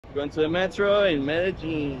Going to the metro in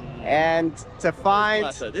Medellin. And to find...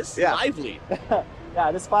 This is lively.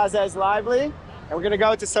 Yeah, this plaza is lively. And we're gonna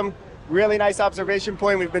go to some really nice observation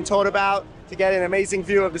point we've been told about to get an amazing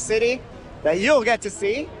view of the city that you'll get to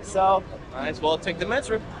see. So might as well take the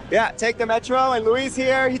metro. Yeah, take the metro. And Luis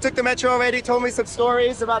here, he took the metro already, told me some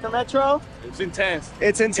stories about the metro. It's intense.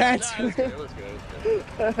 It's intense. Let's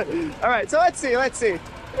go. All right, so let's see.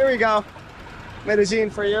 Here we go. Medellin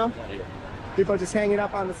for you. People just hanging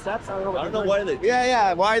up on the steps. I don't know why they do.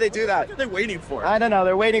 Yeah, why do they do that? What are they waiting for? I don't know,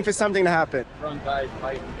 they're waiting for something to happen. Front guys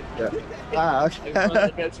fighting. Ah,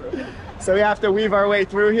 okay. So we have to weave our way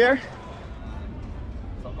through here.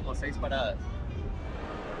 Son como 6 paradas.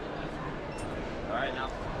 All right, now.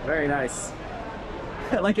 Very nice.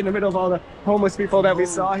 Like in the middle of all the homeless people that we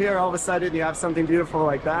saw here, all of a sudden you have something beautiful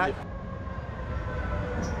like that.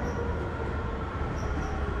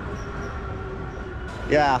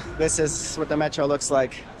 Yeah, this is what the metro looks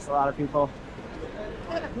like. It's a lot of people.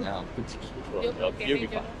 No. You'll be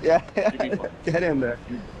fine. Yeah, You'll be fine. Get in there.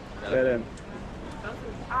 Get in.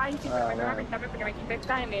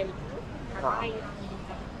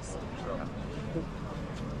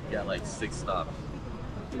 Yeah, like 6 stops.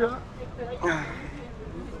 Yeah.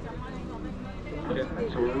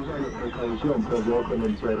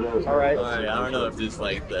 All right. I don't know if this is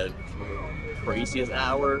like the craziest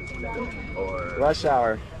hour or Rush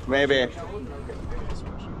hour, maybe.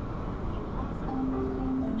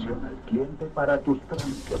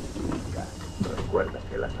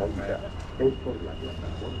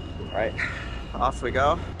 Right, off we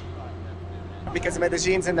go. Because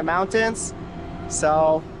Medellin's in the mountains,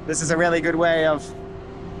 so this is a really good way of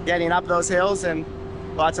getting up those hills, and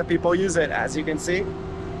lots of people use it, as you can see.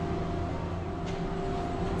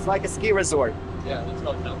 It's like a ski resort. yeah, let's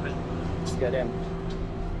go jump in. Just get in.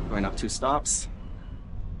 Going up 2 stops.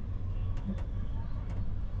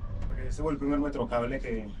 Ese fue el primer metrocable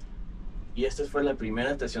que... Y esta fue la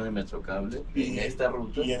primera estación de Metrocable en esta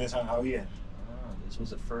ruta. Y en San Javier. This was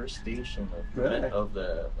the first station Really? of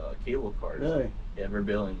the cable cars Really? ever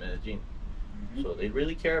built in Medellin. So they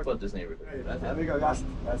really care about this neighborhood. Amigo, that's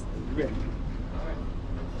great.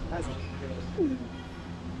 That's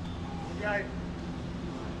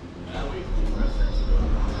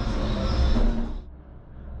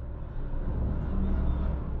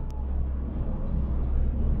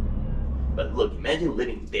But look, imagine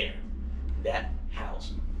living there, that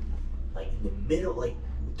house, like in the middle, like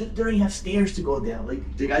they don't even have stairs to go down.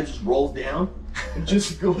 Like the guy just rolls down and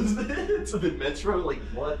just goes to the metro. Like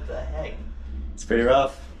what the heck? It's pretty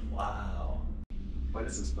rough. Wow. What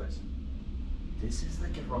is this place? This is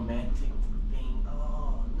like a romantic thing.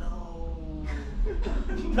 Oh no.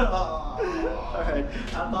 No. Alright.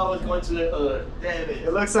 I thought I was going to the damn it.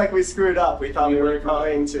 It looks like we screwed up. We thought we were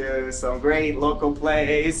going to some great local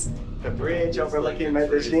place, the bridge overlooking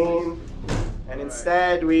Medellin, and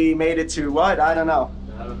instead we made it to what? I don't know.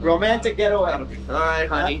 Romantic getaway. Alright,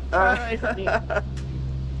 honey. Alright, honey.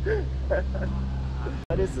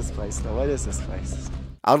 What is this place though? What is this place?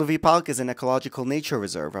 Arvi Park is an ecological nature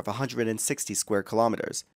reserve of 160 square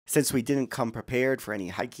kilometers. Since we didn't come prepared for any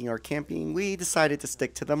hiking or camping, we decided to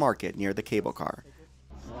stick to the market near the cable car.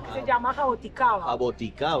 Se llama jaboticaba.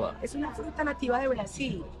 Jaboticaba. Es una fruta nativa de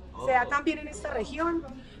Brasil. Se da también en esta región,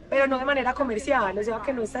 pero no de manera comercial. O sea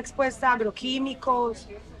que no está expuesta a agroquímicos.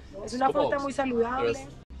 Es una fruta muy saludable.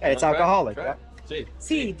 Hey, it's alcoholic, right? Sí.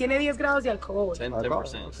 Sí, tiene 10 grados de alcohol.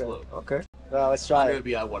 10% slow. Okay. Well, let's try It it. would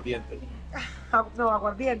be aguardiente. No,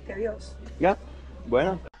 aguardiente, Dios. Yeah.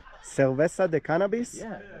 Bueno. Cerveza de cannabis?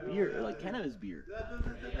 Yeah, beer, like cannabis beer.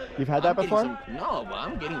 You've had that before? No, but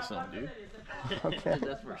I'm getting some, dude. Okay.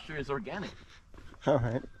 That's for sure. It's organic. All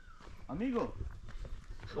right. Amigo,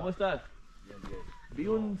 ¿cómo estás? Vi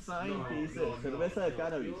un sign que dice cerveza de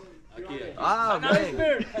cannabis. Aquí. Ah, Cannabis man.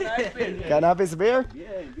 beer, cannabis beer. Cannabis beer?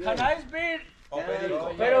 Bien, bien. Cannabis beer,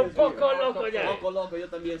 pero un poco loco ya. Loco, loco, yo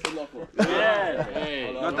también soy loco.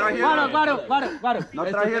 Bien. No trajeron, Guaro. no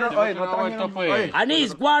trajeron, oye, no trajeron, oye.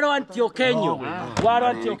 Anís, guaro antioqueño. Guaro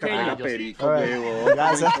antioqueño. Perico, All right.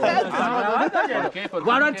 Gracias.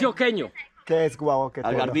 Guaro antioqueño. ¿Qué es guau? ¿Qué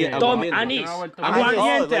Aguardiente. Tom, anís.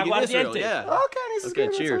 Aguardiente, aguardiente. Yeah. Okay, this is Okay,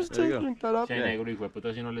 good. cheers. Let's There you go. drink that up. Che negro, hijo de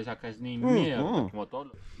puta, si no le sacas ni mierda, como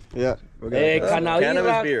todo. Yeah. we're gonna-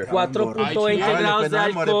 Cannabis beer. 4.20 Ay, grados de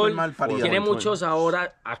penal, more alcohol. mal parido. Tiene mucho sabor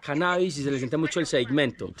a cannabis y se le siente mucho el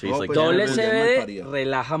segmento. Tastes like Doble cannabis. CBD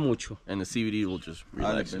relaja mucho. And the CBD will just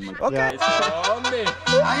relax it. Okay. Hombre.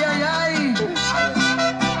 Ay, ay,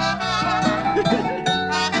 ay.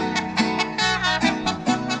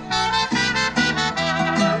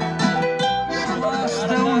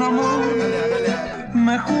 De un amor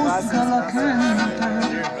me juzga la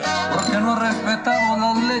gente.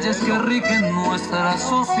 que rigen nuestra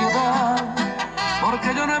sociedad,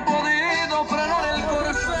 porque yo no he podido frenar el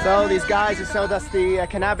corazón. So these guys who sold us the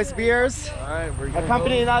cannabis beers,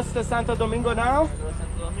 accompanying us to Santo Domingo now,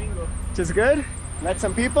 which is good. Met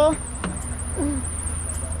some people.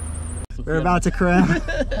 We're about to cram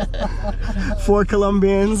 4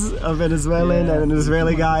 Colombians, a Venezuelan and an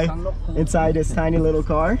Israeli guy inside this tiny little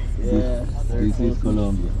car. Yeah, this is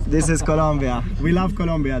Colombia. This is Colombia. We love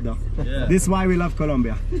Colombia though. Yeah. This is why we love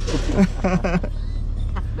Colombia.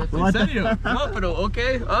 ¿En serio? No, pero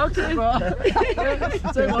okay.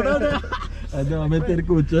 Allá va a meter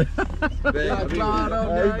cucha. Claro,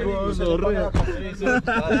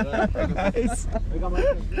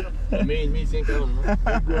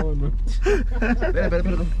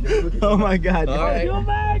 oh my God.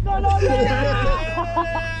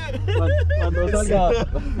 Cuando salga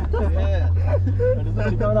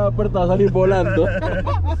la puerta va a salir volando.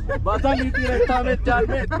 Va a salir directamente al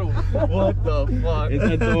metro. What the fuck? En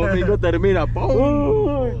Santo Domingo termina.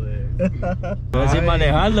 Sin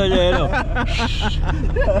manejarlo, yo.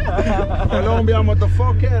 Colombia,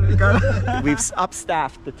 motherfucker. We've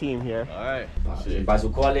upstaffed the team here. Alright. El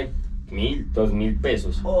bazuco vale 1.000, 2.000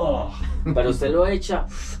 pesos. Pero usted lo echa,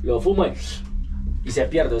 lo fuma y se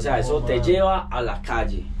pierde. O sea, eso te lleva a la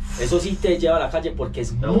calle. Eso sí te lleva a la calle porque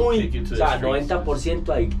es muy, o sea, 90%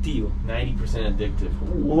 adictivo. 90% addictive.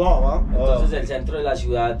 Wow. Entonces el centro de la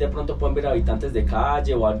ciudad de pronto pueden ver habitantes de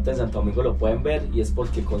calle o ahorita en Santo Domingo lo pueden ver y es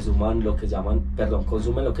porque consumen lo que llaman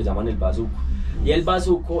el bazuco. Y el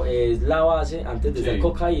bazuco es la base, antes de ser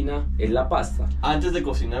cocaína, es la pasta. ¿Antes de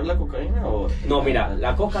cocinar la cocaína o...? No, mira,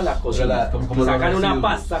 la coca la cocinan, sacan una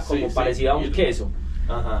pasta como parecida a un queso.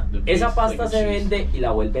 Ajá. Esa pasta se vende y la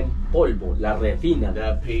vuelven polvo, la refinan.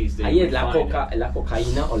 Ahí es la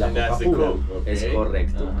cocaína o la coca pura. Es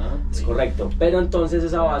correcto, es correcto. Pero entonces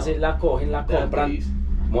esa base la cogen, la compran,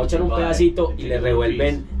 mochan un pedacito y le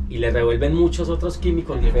revuelven muchos otros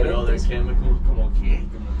químicos diferentes.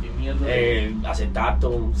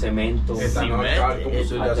 Acetato, cemento,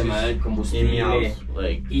 combustible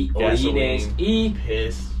y orines y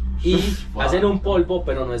hacen un polvo,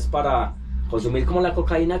 pero no es para consumir como la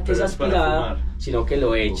cocaína que es aspirada, sino que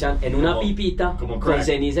lo echan en una pipita con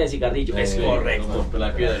ceniza de cigarrillo. Es correcto.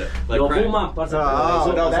 Lo fuman, parce.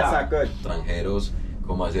 Extranjeros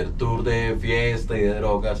como hacer tour de fiesta y de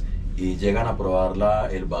drogas y llegan a probar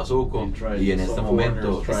el bazuco y en este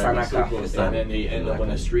momento están acá.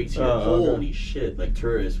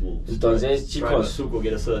 Entonces, chicos,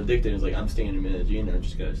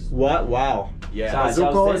 What? Wow. o sea, a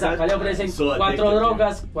ustedes acá le ofrecen cuatro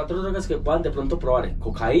drogas que puedan de pronto probar: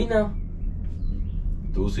 cocaína,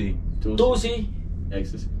 tusi,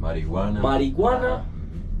 marihuana.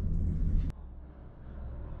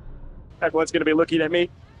 Everyone's gonna be looking at me.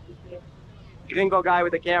 Gringo guy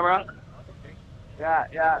with the camera. Yeah.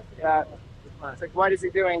 It's like, what is he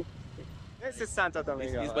doing? This is Santo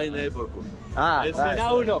Domingo. It's my neighborhood.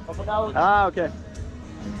 Okay.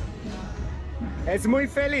 Es muy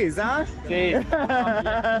feliz, ¿ah? Sí.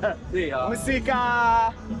 Sí,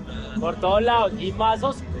 Música por todos lados y más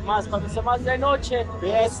cuando sea más de noche,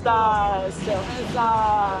 fiestas,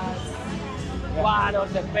 cuadros,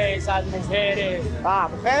 cervezas, mujeres.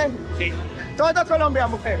 ¿Mujeres? Sí. Todo Colombia,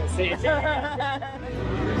 mujeres. Sí.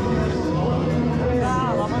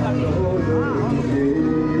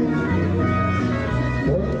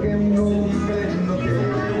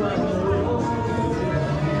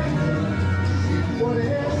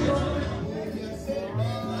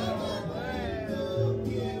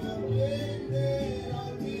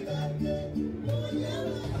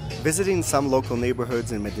 Visiting some local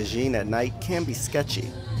neighborhoods in Medellin at night can be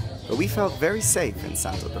sketchy, but we felt very safe in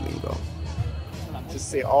Santo Domingo. To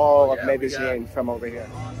see all of Medellin from over here.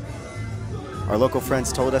 Our local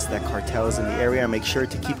friends told us that cartels in the area make sure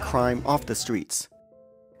to keep crime off the streets,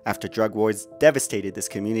 after drug wars devastated this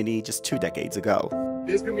community just 2 decades ago.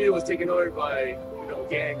 This community was taken over by,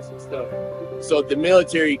 gangs and stuff. So the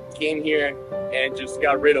military came here and just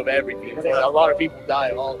got rid of everything. A lot of people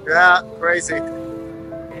died. Yeah, crazy.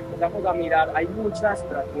 Empezamos a mirar, hay muchas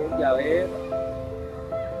tragedias, a ver.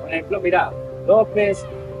 Por ejemplo, mira, López,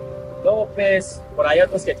 por ahí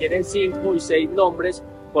otros que tienen 5 y 6 nombres,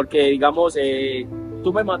 porque digamos,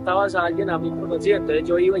 tú me matabas a alguien a mí conocido, entonces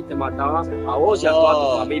yo iba y te mataba a vos y a toda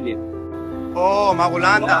tu familia. Oh,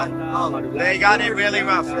 Magulanda. They got it really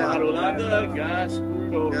rough. Marulanda, gas,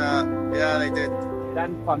 Yeah, they did.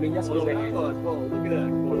 Eran familias colorados,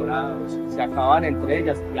 se acababan entre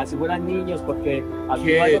ellas, y así fueran niños, porque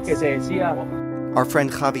aquí hay lo que se decía. Our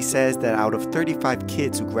friend Javi says that out of 35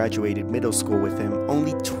 kids who graduated middle school with him,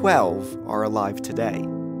 only 12 are alive today.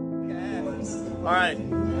 right.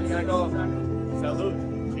 I gotta go.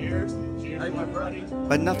 Salud. Cheers. Cheers, my buddy.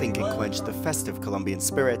 But nothing can quench the festive Colombian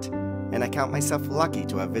spirit, and I count myself lucky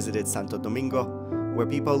to have visited Santo Domingo, where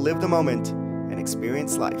people live the moment and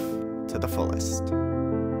experience life to the fullest.